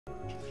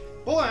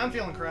Boy, I'm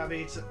feeling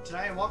crabby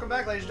today, and welcome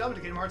back, ladies and gentlemen,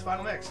 to Kingdom Hearts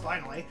Final Mix,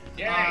 finally.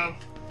 Yay!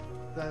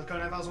 The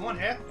Code 9001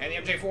 here. And the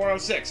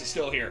MJ406 is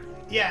still here.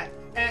 Yeah,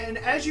 and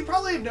as you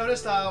probably have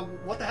noticed,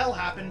 what the hell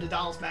happened to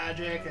Donald's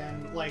magic,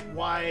 and, like,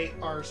 why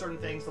are certain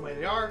things the way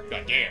they are?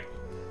 God damn.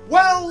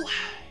 Well,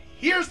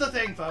 here's the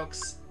thing,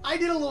 folks. I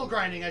did a little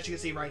grinding, as you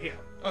can see right here.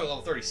 Oh,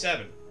 level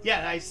 37.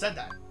 Yeah, I said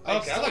that.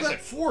 Okay, I thought you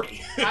said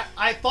 40.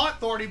 I thought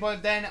 40,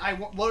 but then I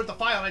loaded the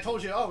file and I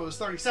told you, oh, it was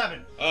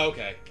 37. Oh,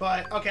 okay.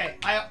 But, okay,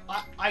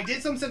 I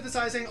did some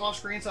synthesizing off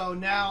screen, so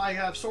now I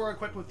have Sora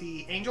equipped with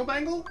the Angel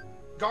Bangle,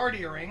 Guard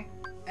Earring,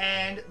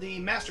 and the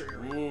Master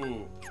Earring.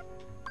 Ooh.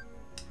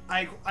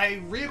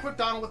 I re-equipped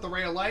Donald with the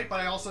Ray of Light, but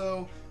I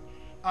also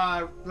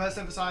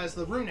synthesized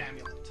the Rune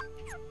Amulet.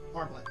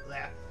 Armlet,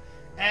 that.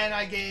 And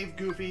I gave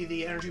Goofy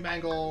the Energy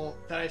Bangle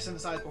that I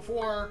synthesized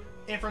before,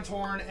 Inference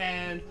Horn,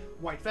 and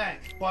White Fang.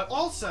 But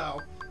also,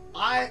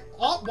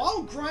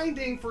 while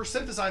grinding for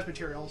synthesized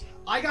materials,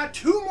 I got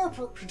 2 more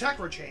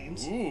Protector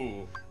chains,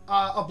 Ooh.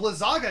 a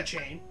Blizzaga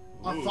chain,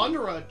 a Ooh.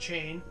 Thundera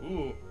chain,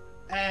 Ooh.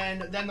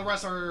 and then the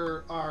rest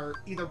are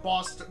either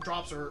boss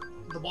drops or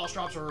the boss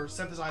drops or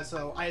synthesized.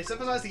 So I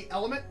synthesized the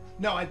element.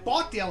 No, I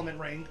bought the element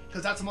ring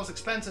because that's the most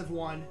expensive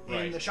one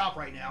in the shop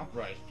right now.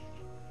 Right.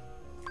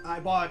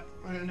 I bought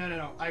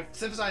no. I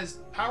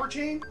synthesized power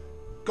chain,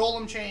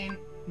 golem chain,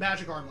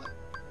 magic armlet.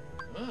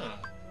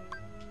 Ah.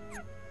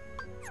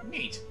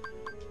 Neat.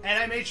 And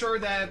I made sure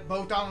that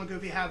both Donald and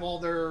Goofy have all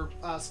their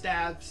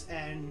stabs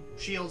and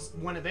shields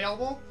when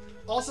available.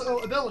 Also,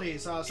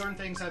 abilities. Certain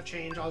things have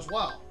changed as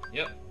well.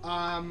 Yep.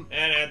 And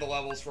add the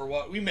levels for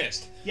what we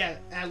missed. Yeah,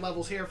 add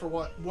levels here for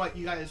what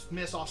you guys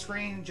missed off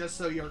screen, just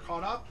so you're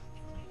caught up.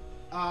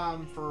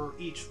 For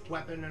each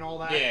weapon and all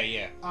that. Yeah,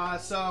 yeah.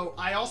 So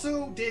I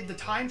also did the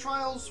time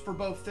trials for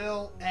both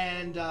Phil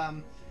and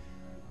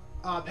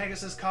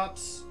Pegasus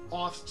Cups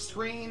off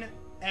screen.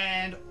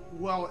 And,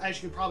 well,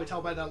 as you can probably tell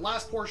by the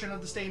last portion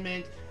of the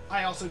statement,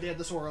 I also did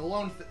the Sora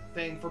Alone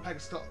thing for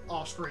Pegasus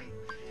off screen.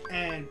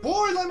 And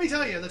boy, let me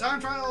tell you, the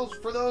time trials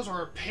for those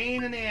are a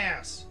pain in the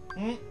ass.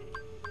 Hmm.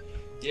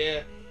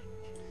 Yeah.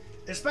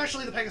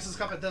 Especially the Pegasus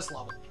Cup at this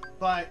level.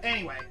 But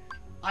anyway,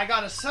 I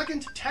got a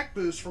second tech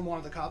boost from one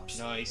of the cups.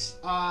 Nice.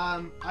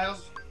 I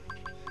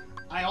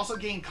also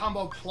gained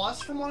Combo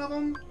Plus from one of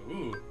them.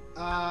 Ooh.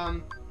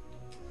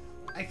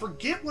 I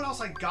forget what else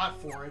I got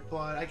for it,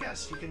 but I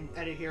guess you can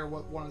edit here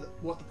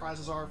what the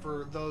prizes are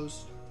for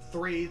those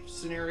 3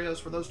 scenarios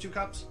for those 2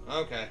 cups.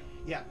 Okay.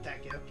 Yeah,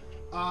 thank you.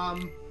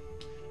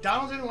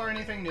 Donald didn't learn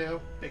anything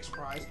new. Big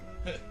surprise.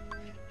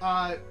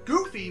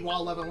 Goofy,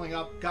 while leveling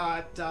up,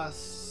 got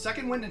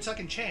Second Wind and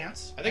Second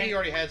Chance. I think he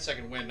already had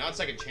Second Wind, not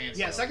Second Chance.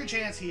 Yeah, though. Second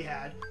Chance he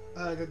had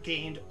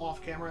gained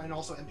off camera, and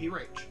also MP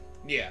Rage.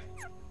 Yeah.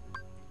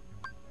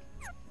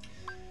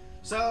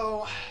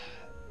 So,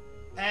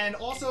 and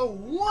also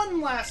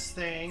one last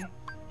thing.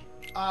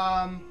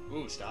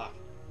 Ooh, stop.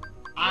 Yeah.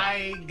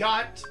 I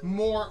got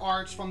more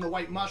arts from the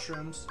White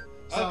Mushrooms.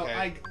 So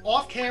okay.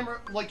 off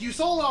camera, like you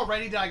saw it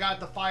already, that I got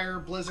the Fire,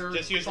 Blizzard,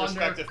 Just use Thunder,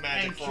 respective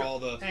magic for cure, all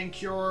the and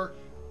Cure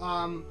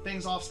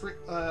things off screen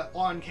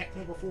on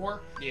camera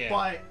before. Yeah.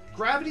 But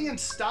Gravity and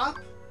Stop,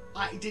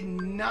 I did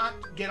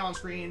not get on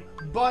screen.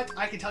 But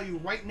I can tell you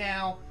right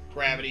now.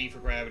 Gravity for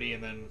Gravity,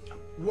 and then.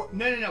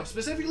 No.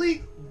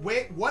 Specifically,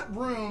 what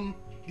room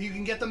you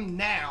can get them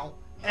now,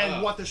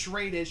 and what the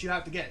charade is you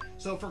have to get.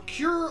 So for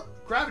Cure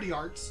Gravity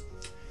Arts,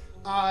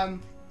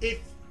 if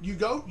you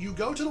go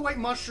to the White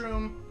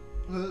Mushroom.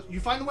 You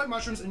find the White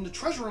Mushrooms in the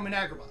treasure room in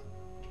Agrabah.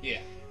 Yeah.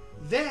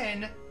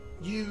 Then,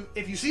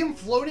 if you see them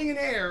floating in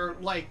air,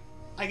 like,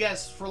 I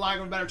guess, for lack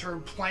of a better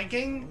term,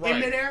 planking in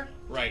midair.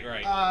 Right,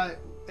 right.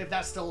 If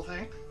that's still a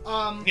thing.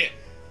 Yeah.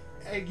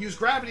 Use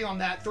gravity on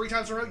that 3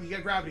 times in a row, you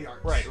get gravity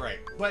arts. Right, right.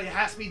 But it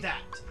has to be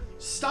that.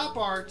 Stop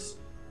arts,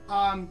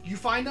 you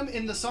find them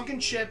in the sunken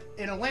ship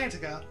in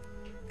Atlantica,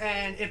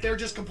 and if they're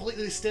just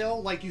completely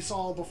still, like you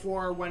saw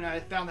before when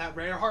I found that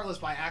rare Heartless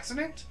by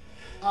accident,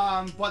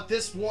 but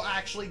this will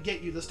actually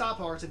get you the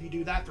stop arts if you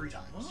do that 3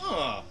 times.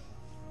 Oh.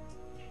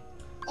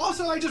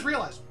 Also, I just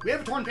realized, we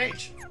have a torn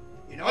page.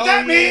 You know what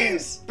that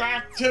means?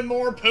 Back to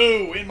more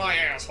poo in my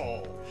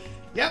asshole.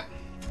 Yep.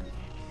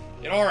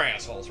 In our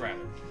assholes,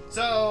 rather.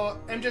 So,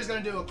 MJ's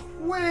going to do a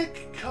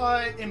quick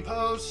cut in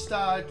post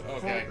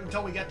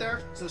until we get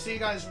there. So see you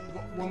guys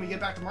when we get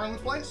back to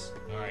Merlin's place.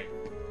 Alright.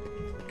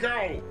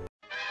 Go!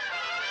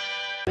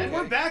 And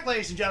we're back,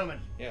 ladies and gentlemen.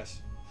 Yes.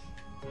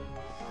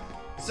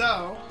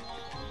 So,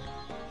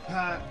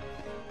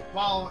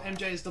 while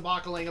MJ's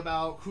debacling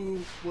about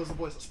who was the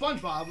voice of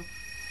SpongeBob...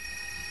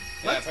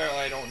 Yeah, apparently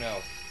I don't know.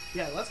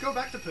 Yeah, let's go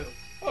back to Pooh.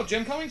 Oh,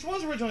 Jim Cummings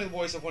was originally the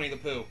voice of Winnie the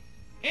Pooh.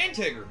 And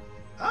Tigger.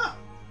 Ah.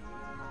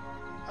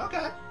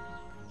 Okay.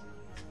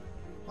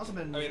 Must have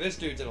been... I mean, this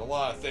dude did a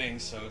lot of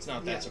things, so it's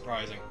not that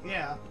surprising.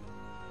 Yeah.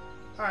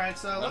 Alright,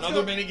 so let's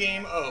Another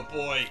minigame? Oh,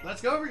 boy.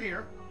 Let's go over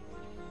here.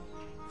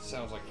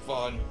 Sounds like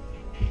fun.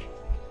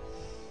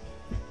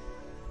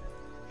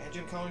 And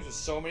Jim Cummings with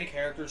so many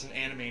characters and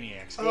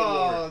Animaniacs. Good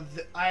Lord.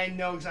 I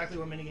know exactly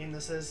what minigame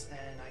this is,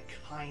 and I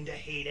kinda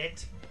hate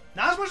it.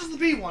 Not as much as the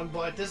B one,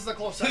 but this is a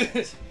close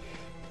second.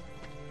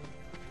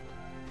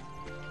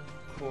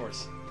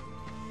 course.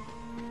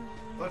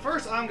 But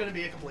first, I'm gonna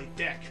be a complete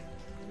dick.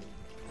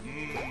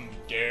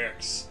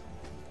 Dicks.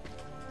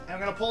 And I'm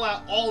gonna pull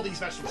out all these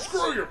vegetables.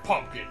 Screw your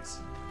pumpkins.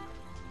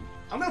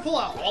 I'm gonna pull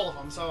out all of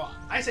them, so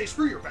I say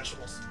screw your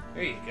vegetables.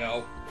 There you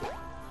go.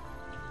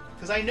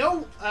 Because I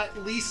know at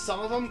least some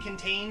of them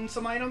contain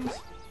some items.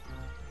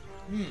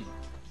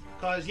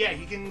 Because, yeah,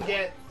 you can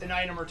get an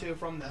item or two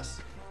from this.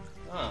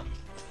 Huh.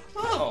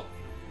 Oh.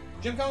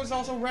 Jim Cummings is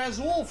also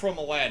Razul from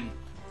Aladdin.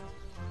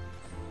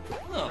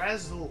 Huh.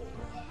 Razul.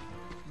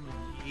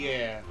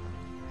 Yeah.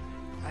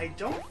 I'm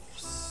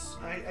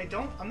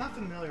not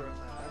familiar with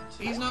that.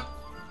 He's not...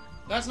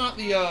 That's not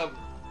the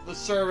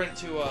servant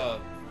to,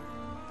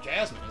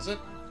 Jasmine, is it?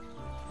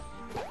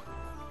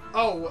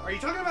 Oh, are you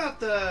talking about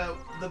the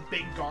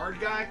big guard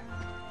guy?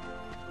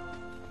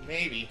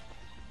 Maybe.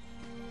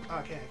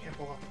 Okay, I can't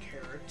pull off the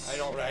carrots.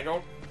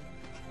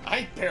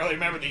 I barely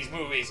remember these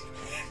movies.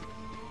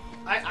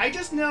 I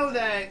just know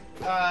that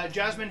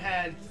Jasmine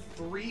had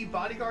 3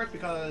 bodyguards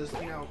because,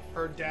 you know,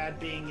 her dad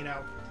being, you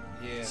know,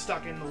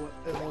 stuck in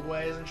the old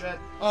ways and shit.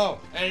 Oh,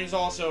 and there's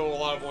also a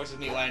lot of voices in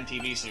the Aladdin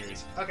TV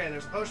series. Okay,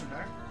 there's a potion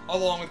there.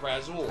 Along with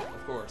Razul,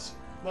 of course.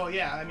 Well,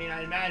 yeah, I mean,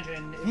 I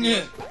imagine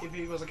if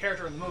he was a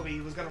character in the movie,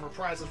 he was going to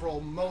reprise his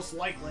role most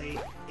likely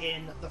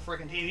in the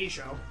frickin' TV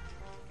show.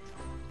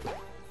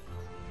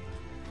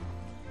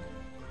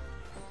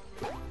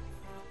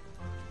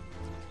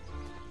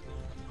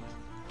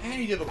 And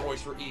he did the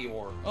voice for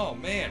Eeyore. Oh,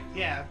 man.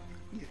 Yeah.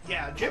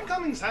 Yeah, Jim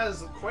Cummings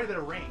has quite a bit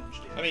of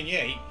range, dude. I mean,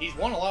 yeah, he's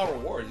won a lot of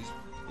awards.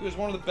 He was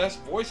one of the best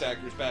voice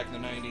actors back in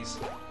the 90s.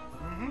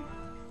 Mm-hmm.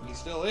 He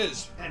still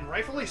is. And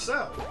rightfully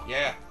so.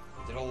 Yeah,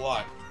 did a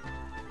lot.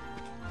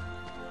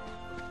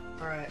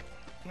 Alright,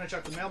 I'm gonna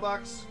check the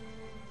mailbox.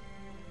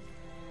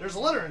 There's a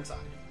letter inside.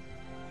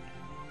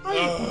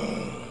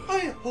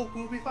 I hope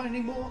we'll be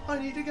finding more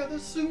honey together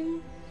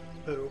soon.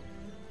 Pooh.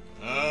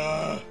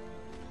 Go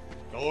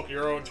look at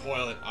your own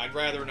toilet. I'd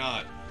rather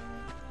not.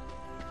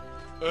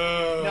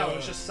 No,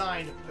 it's just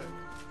signed Pooh.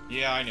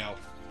 Yeah, I know.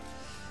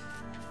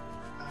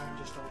 I'm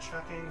just double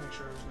checking, make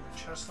sure there's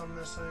no chest I'm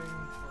missing,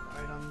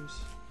 or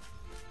items.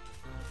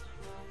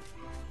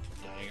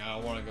 Dang, I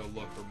want to go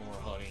look for more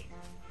honey.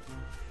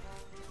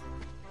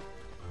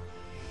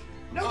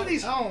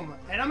 Nobody's home,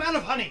 and I'm out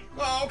of honey.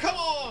 Oh, come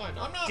on!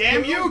 I'm not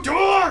Damn Pooh. you,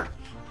 door!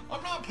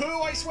 I'm not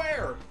Pooh, I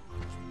swear!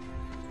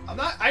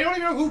 I don't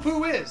even know who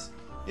Pooh is.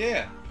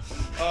 Yeah.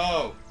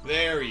 Oh,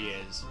 there he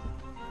is.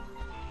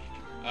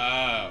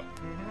 Oh.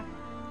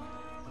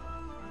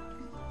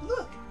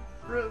 Look,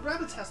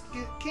 Rabbit's house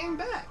came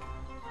back.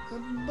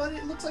 But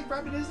it looks like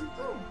Rabbit isn't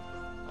home.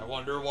 I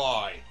wonder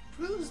why.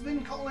 Pooh's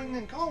been calling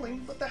and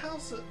calling, but the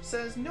house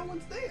says no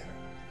one's there.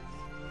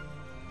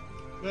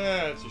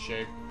 That's a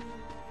shame.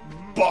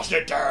 Bust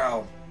it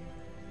down!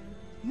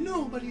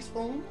 Nobody's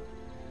home.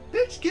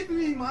 Bitch, give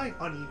me my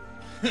honey.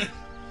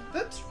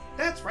 That's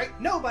right,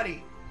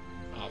 nobody.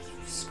 Oh,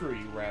 screw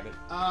you, Rabbit.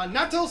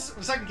 Not till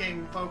the second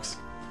game, folks.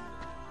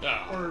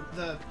 Oh. Or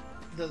the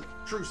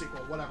true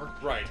sequel, whatever.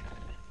 Right.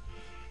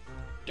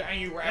 Dang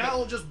you, Rabbit.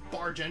 I'll just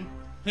barge in.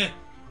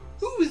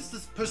 Who is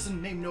this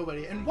person named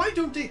Nobody, and why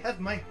don't they have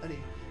my honey?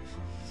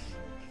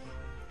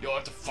 You'll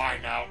have to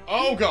find out.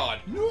 Oh,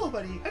 God.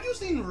 Nobody. Have you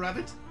seen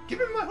Rabbit? Give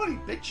me my honey,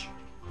 bitch.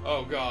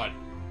 Oh, God.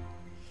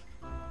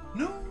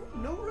 No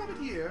Rabbit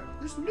here.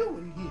 There's no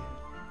one here.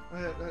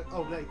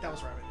 Oh, wait, that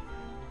was Rabbit.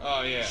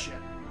 Oh, yeah. Shit.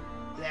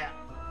 Yeah.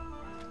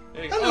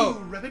 Hey, Hello,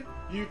 oh, Rabbit.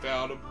 you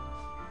found him.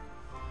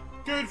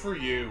 Good for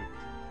you.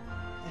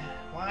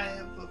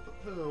 Why,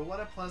 Pooh, what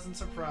a pleasant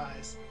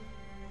surprise.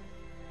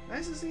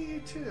 Nice to see you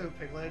too,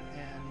 Piglet,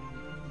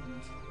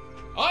 and...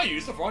 I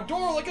used the front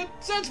door like a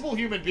sensible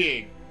human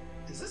being.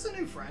 Is this a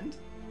new friend?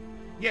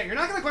 Yeah, you're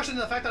not gonna question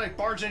the fact that I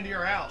barged into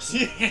your house.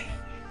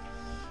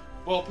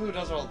 Well, Pooh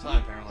does it all the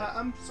time, apparently.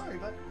 I'm sorry,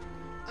 but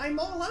I'm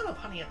all out of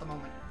honey at the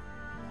moment.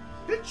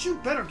 Bitch, you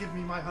better give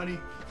me my honey.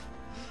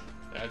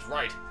 That's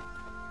right.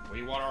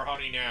 We want our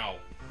honey now.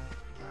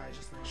 Alright,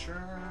 just make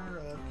sure.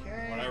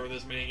 Okay. Whatever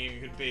this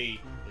mini-game could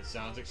be, it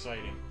sounds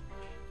exciting.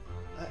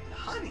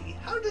 Honey?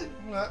 How did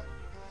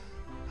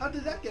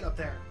that get up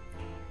there?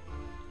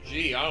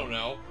 Gee, I don't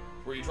know.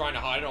 Were you trying to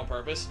hide it on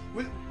purpose?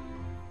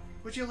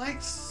 Would you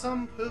like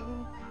some,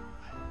 Pooh?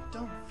 I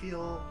don't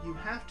feel you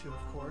have to,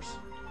 of course.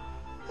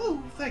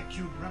 Oh, thank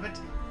you, Rabbit.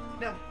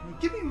 Now,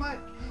 give me my...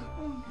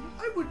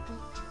 I would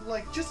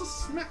like just a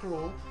smack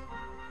roll.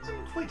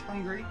 I'm quite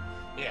hungry.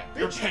 Yeah,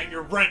 you're paying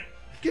your rent.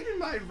 Give me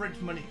my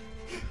rent money.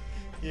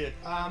 Yeah.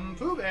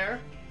 Pooh Bear.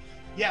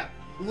 Yeah,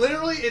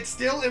 literally, it's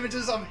still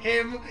images of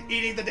him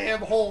eating the damn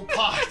whole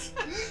pot.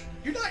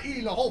 You're not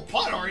eating the whole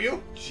pot, are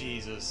you?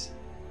 Jesus.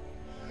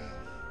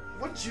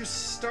 Once you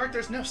start,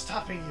 there's no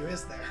stopping you,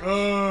 is there?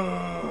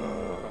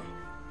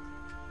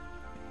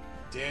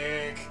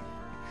 Dick.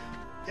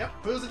 Yep,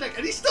 Pooh's a dick,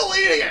 and he's still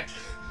eating it!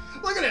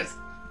 Look at this!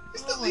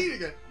 He's still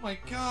eating it! My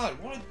God,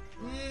 what a...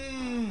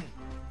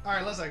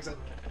 Alright, let's exit.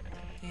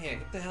 Yeah,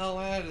 get the hell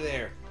out of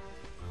there.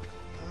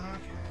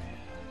 Okay.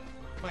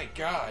 My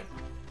God.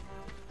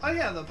 Oh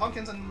yeah, the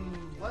pumpkins and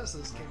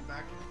lettuces came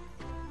back.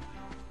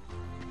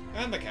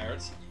 And the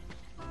carrots.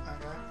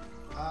 Okay.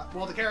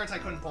 Well, the carrots I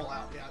couldn't pull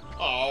out yet.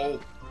 Oh.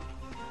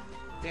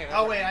 Damn it.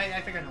 Oh, wait,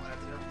 I think I know what I have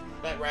to do.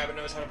 That rabbit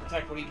knows how to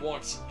protect what he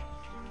wants.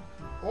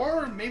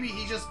 Or maybe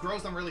he just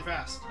grows them really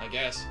fast. I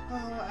guess. Oh,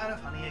 out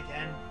of honey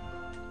again.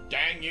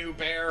 Dang you,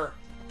 bear.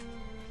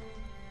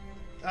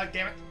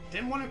 Damn it.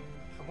 Didn't want to...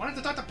 I wanted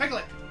to talk to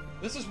Piglet.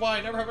 This is why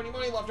I never have any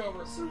money left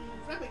over. So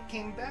Rabbit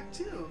came back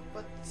too,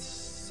 but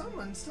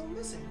someone's still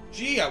missing.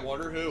 Gee, I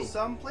wonder who.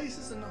 Some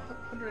places in the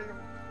 100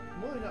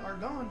 Wood are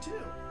gone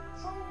too.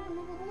 Oh,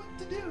 what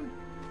to do?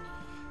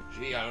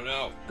 Gee, I don't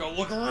know. Go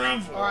look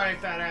around for Alright,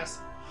 fat ass.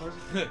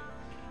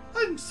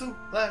 I'm so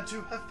glad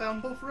to have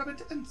found both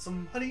rabbit and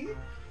some honey.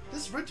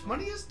 This rich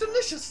money is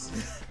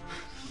delicious.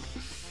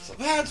 So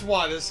that's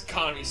why this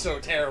economy's so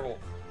terrible.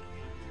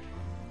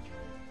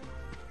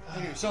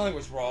 I knew something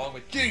was wrong,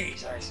 but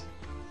Jesus.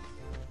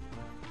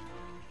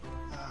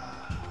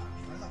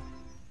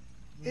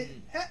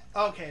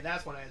 Okay,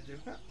 that's what I had to do.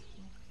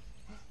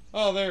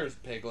 Oh, there's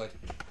Piglet.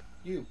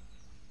 You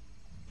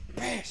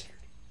bastard.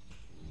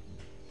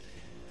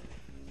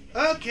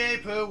 Okay,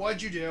 Pooh,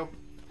 what'd you do?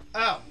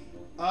 Oh,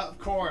 of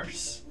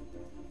course.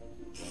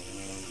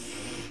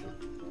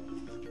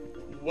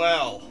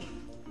 Well.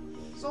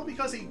 It's all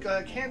because he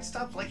can't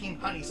stop liking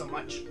honey so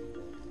much.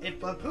 If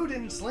Pooh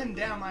didn't slim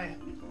down, my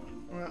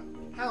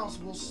house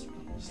will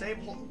stay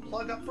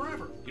plugged up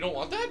forever. You don't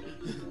want that?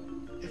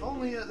 If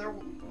only there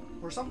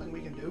were something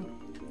we can do.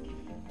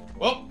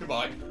 Well,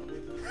 goodbye.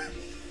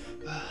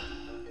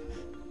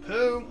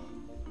 Pooh,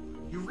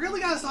 you really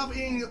gotta stop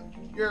eating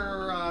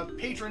your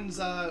patron's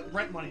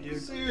rent money,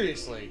 dude.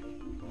 Seriously.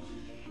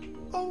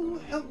 Oh,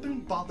 help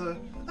and bother.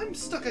 I'm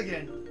stuck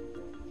again.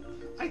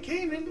 I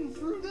came in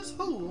through this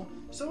hole,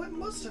 so it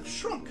must have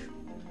shrunk.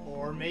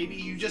 Or maybe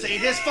you just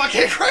ate his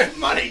fucking rent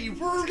money, you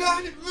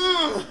forgot it.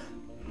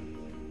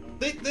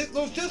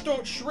 Those just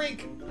don't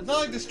shrink. It's not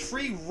like this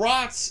tree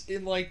rots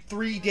in like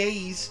 3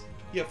 days.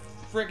 You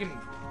friggin'...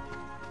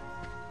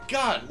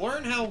 God,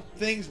 learn how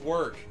things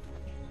work.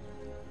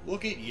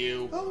 Look at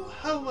you. Oh,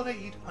 how would I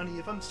eat honey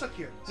if I'm stuck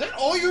here? Is that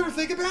all you ever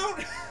think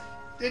about?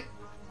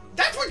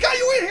 That's what got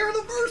you in here in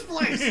the first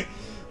place!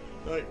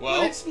 Like, When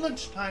well... it's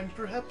lunchtime,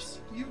 perhaps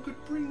you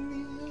could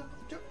bring me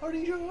a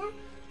party jar?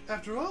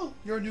 After all,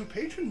 you're a new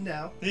patron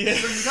now, Yeah.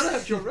 so you gotta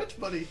have your rent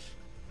money.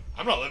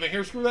 I'm not living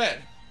here, screw that.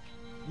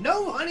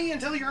 No honey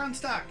until you're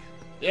unstuck.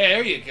 Yeah,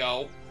 there you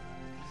go.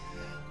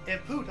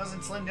 If Pooh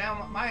doesn't slim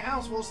down, my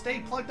house will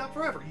stay plugged up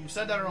forever. You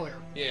said that earlier.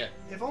 Yeah.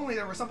 If only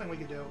there was something we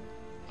could do.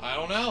 I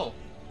don't know.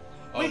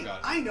 Oh, Wait, God.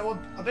 I know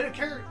a bit of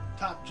carrot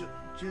top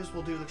juice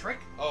will do the trick.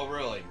 Oh,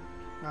 really?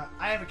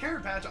 I have a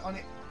carrot patch on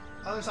the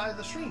other side of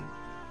the stream.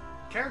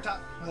 Carrot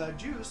top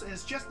juice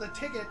is just the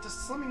ticket to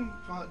slimming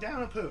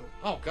down a Pooh.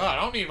 Oh, God,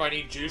 I don't need if I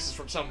need juices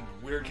from some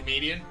weird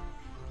comedian.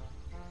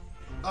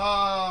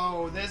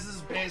 Oh, this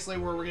is basically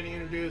where we're getting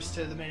introduced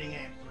to the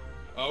minigame.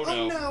 Oh, no.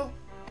 Oh, no.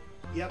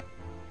 Yep.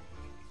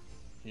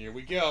 Here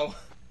we go.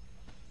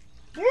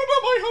 What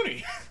about my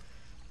honey?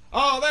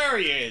 Oh, there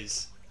he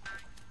is.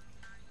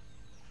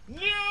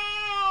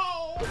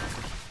 No!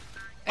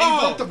 And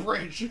he bumped the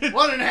bridge.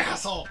 What an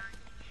asshole.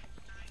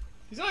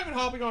 He's not even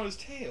hopping on his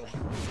tail.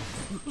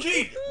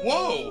 Gee,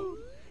 whoa!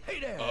 Hey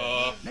there,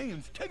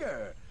 name's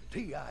Tigger.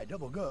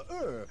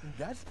 T-I-double-G-R.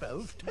 That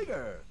spells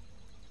Tigger.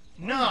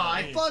 No,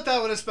 I thought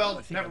that would have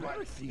spelled... Never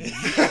mind.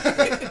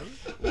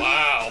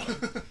 Wow.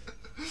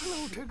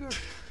 Hello, Tigger.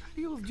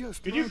 You've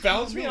just Could you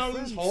bounce me out of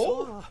this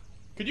hole?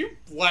 Could you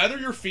lather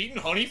your feet in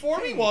honey for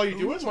me while you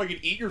do it so I can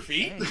eat your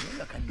feet? Hey, you're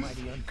looking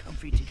mighty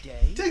uncomfy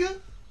today. Tigger,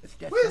 Is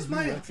that where's some new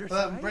my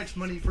exercise? rent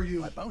money for you?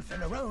 My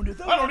bouncing around is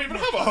I don't even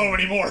have a home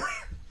anymore.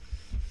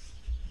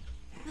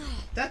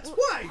 That's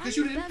why, because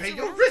you didn't pay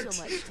your rent.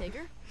 So much,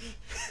 Tigger.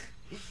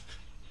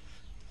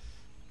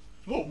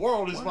 The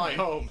world is my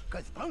home,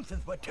 Because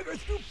bouncing's what Tiggers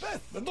do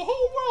best. and the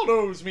whole world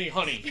owes me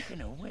honey.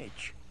 Speaking of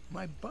which,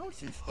 my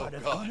bouncing spot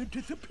has God. gone and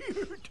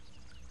disappeared.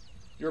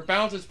 Your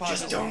bounce is Just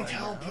possible. don't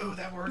tell Pooh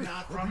that we're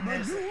not from My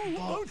this. new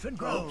bouncing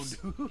ground.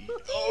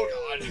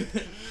 Oh,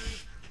 God.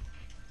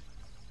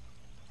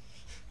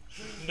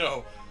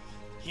 No.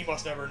 He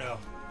must never know.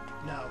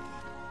 No.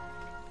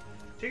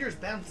 Tigger's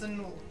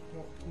bouncing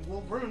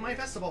will ruin my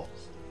festivals.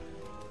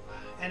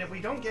 And if we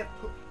don't get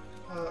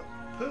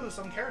Pooh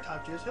some carrot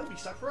top juice, he'll be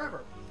stuck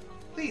forever.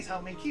 Please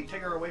help me keep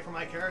Tigger away from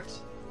my carrots.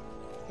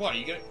 What, are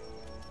you gonna...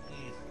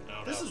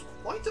 No, This no. is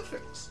quite a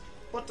fix,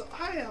 but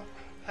I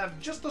have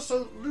just a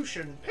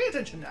solution. Pay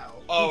attention now.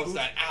 Oh, it's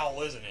that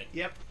owl, isn't it?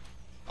 Yep.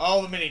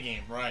 Oh, the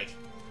minigame, right.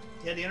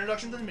 Yeah, the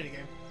introduction to the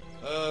minigame.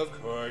 Of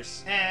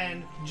course.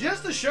 And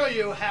just to show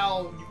you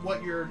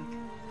what you're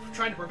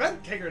trying to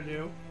prevent Tigger to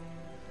do,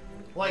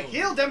 like,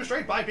 he'll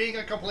demonstrate by being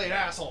a complete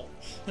asshole.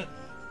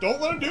 Don't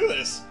let him do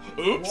this.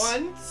 Oops.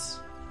 Once,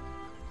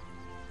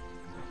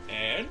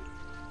 And...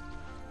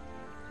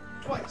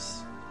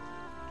 twice.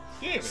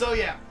 Damn it. So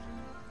yeah,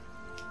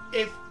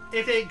 if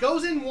it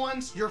goes in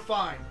once, you're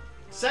fine.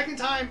 Second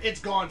time, it's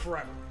gone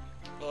forever.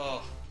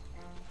 Ugh.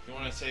 You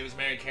want to save as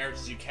many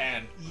carrots as you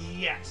can.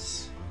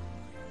 Yes.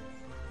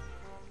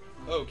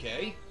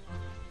 Okay.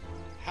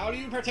 How do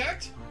you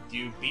protect? Do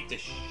you beat the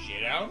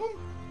shit out of them?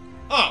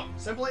 Oh.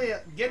 Simply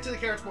get to the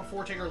carrots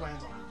before Tigger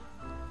lands on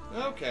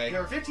them. Okay.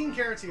 There are 15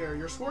 carrots here.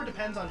 Your score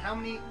depends on how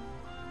many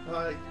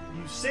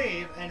you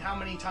save and how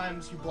many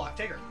times you block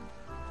Tigger.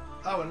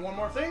 Oh, and one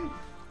more thing.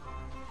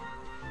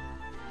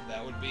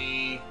 That would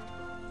be...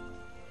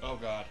 Oh,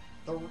 God.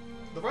 The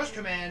rush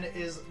command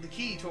is the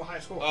key to a high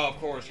score. Oh, of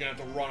course. You're going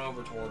to have to run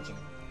over towards him.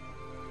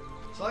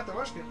 Select the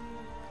rush command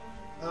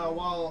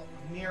while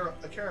near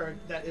a carrot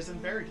that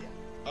isn't buried yet.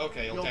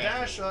 Okay, You'll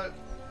dash to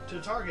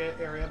the target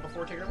area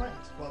before Tigger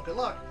lands. Well, good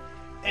luck.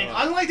 And Oh.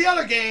 unlike the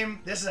other game,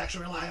 this is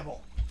actually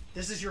reliable.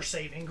 This is your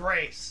saving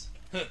grace.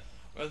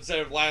 Instead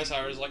of last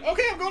time, I was like,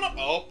 okay, I'm going up.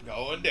 Oh,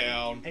 going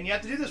down. And you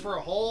have to do this for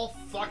a whole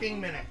fucking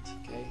minute.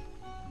 Okay.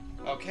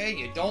 Okay,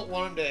 you don't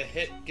want him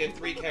to get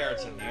 3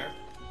 carrots in there.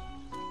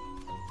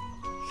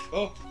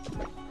 Oh.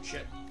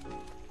 Shit.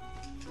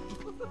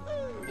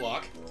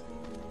 Block.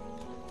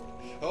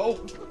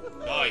 Oh.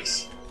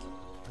 Nice.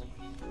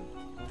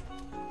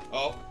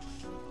 Oh.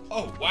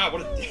 Oh, wow,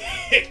 what a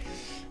dick.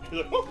 He's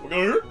like, oh, we're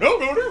going here. No,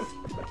 we're going here.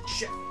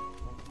 Shit.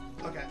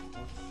 Okay.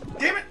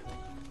 Damn it!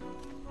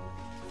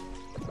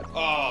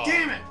 Oh.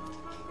 Damn it!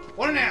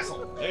 What an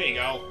asshole. There you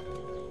go.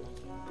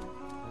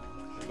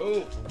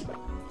 Oh.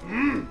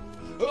 Mmm.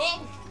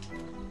 Oh.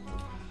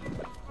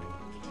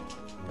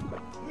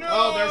 No.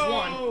 Oh, there's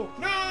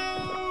 1.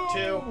 No.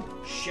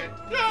 2. Shit.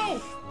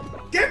 No.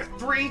 Damn it!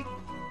 3.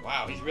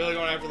 Wow, he's really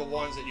going after the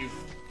ones that you've...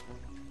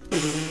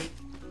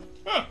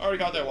 Huh, already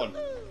got that one.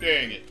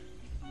 Dang it.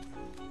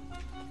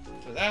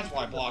 So that's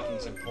why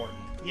blocking's important.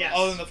 Yes.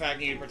 Other than the fact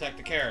that you protect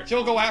the carrots.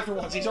 He'll go after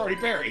ones he's already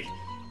buried.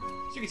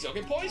 So you can still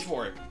get points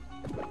for it.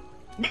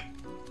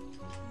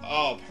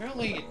 Oh,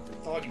 apparently you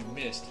thought you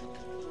missed.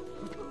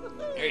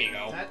 There you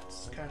go.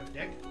 That's kind of a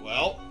dick.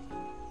 Well.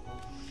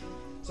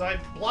 So I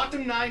blocked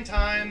him 9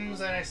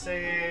 times, and I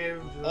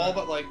saved... All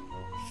but like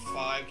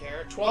 5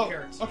 carrots? 12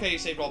 carrots. Okay, you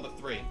saved all but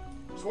 3.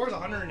 Score's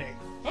 108.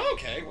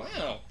 Okay,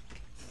 wow.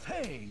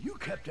 Hey, you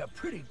kept up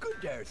pretty good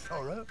there,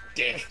 Sora.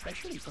 Dick.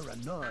 Especially for a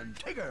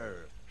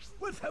non-Tigger.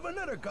 Let's have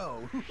another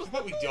go. How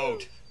about we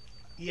don't?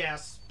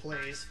 Yes,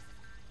 please.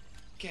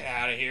 Get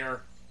out of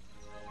here.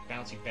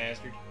 Bouncy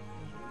bastard.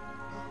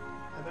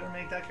 I better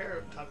make that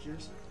carrot top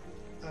tiers.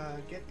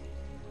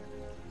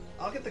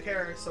 I'll get the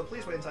carrots, so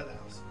please wait inside the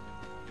house.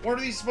 What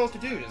are these supposed to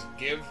do? Just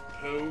give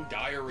Pooh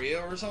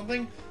diarrhea or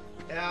something?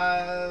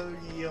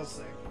 You'll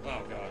see.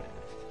 Oh, God.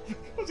 I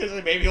was gonna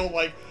say, maybe he'll,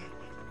 like...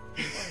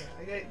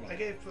 I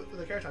gave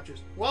the carrot top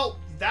tiers. Well,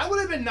 that would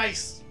have been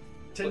nice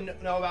to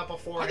know about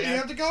before. How do you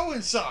have to go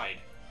inside?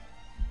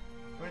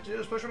 What we have to do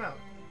is push him out.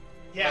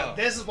 Yeah,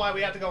 This is why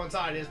we have to go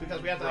inside, is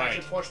because we have to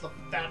actually push the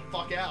fat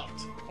fuck out.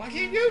 Why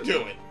can't you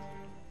do it?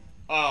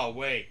 Oh,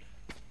 wait.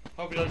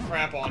 Hope he doesn't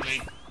crap on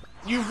me.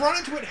 You run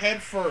into it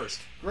head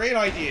first. Great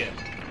idea.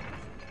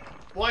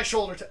 Well, I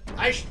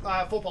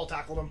football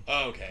tackled him.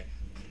 Oh, okay.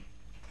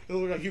 It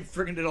looked like you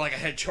freaking did like a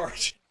head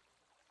charge.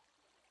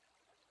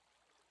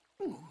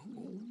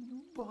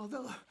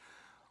 Bother.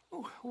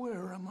 Oh,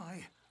 where am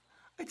I?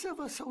 It's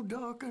ever so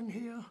dark in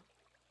here.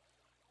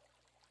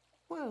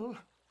 Well,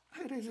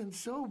 it isn't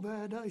so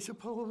bad, I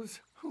suppose.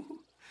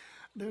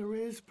 There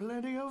is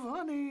plenty of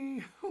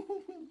honey.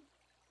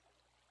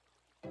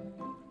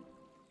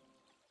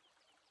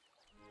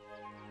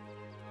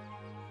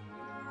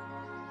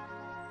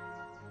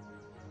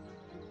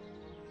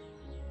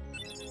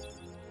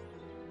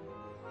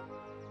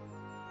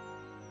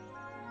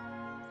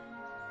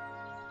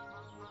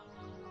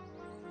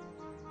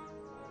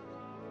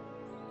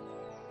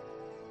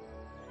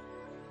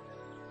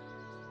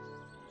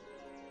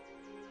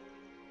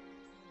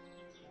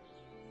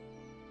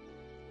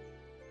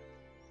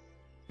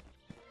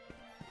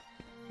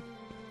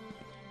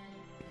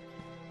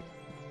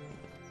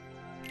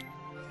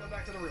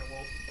 Back to the real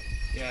world.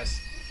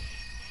 Yes.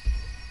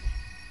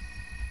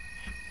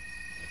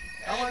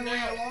 How long were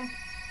you along?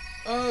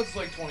 It's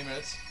like 20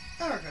 minutes.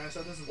 Oh, okay,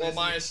 so this is Well,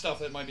 minus stuff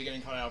that might be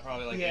getting cut out,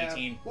 probably like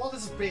 18. Well,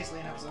 this is basically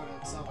an episode in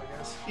itself, I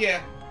guess.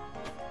 Yeah.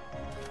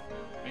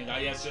 I mean,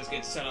 I guess just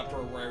get set up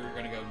for where you're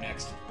gonna go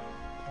next.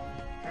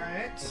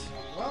 Alright.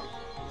 Well,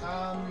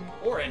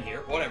 Or end here,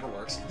 whatever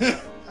works. you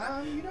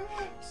know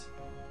what?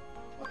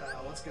 What the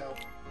hell, let's go.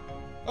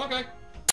 Okay.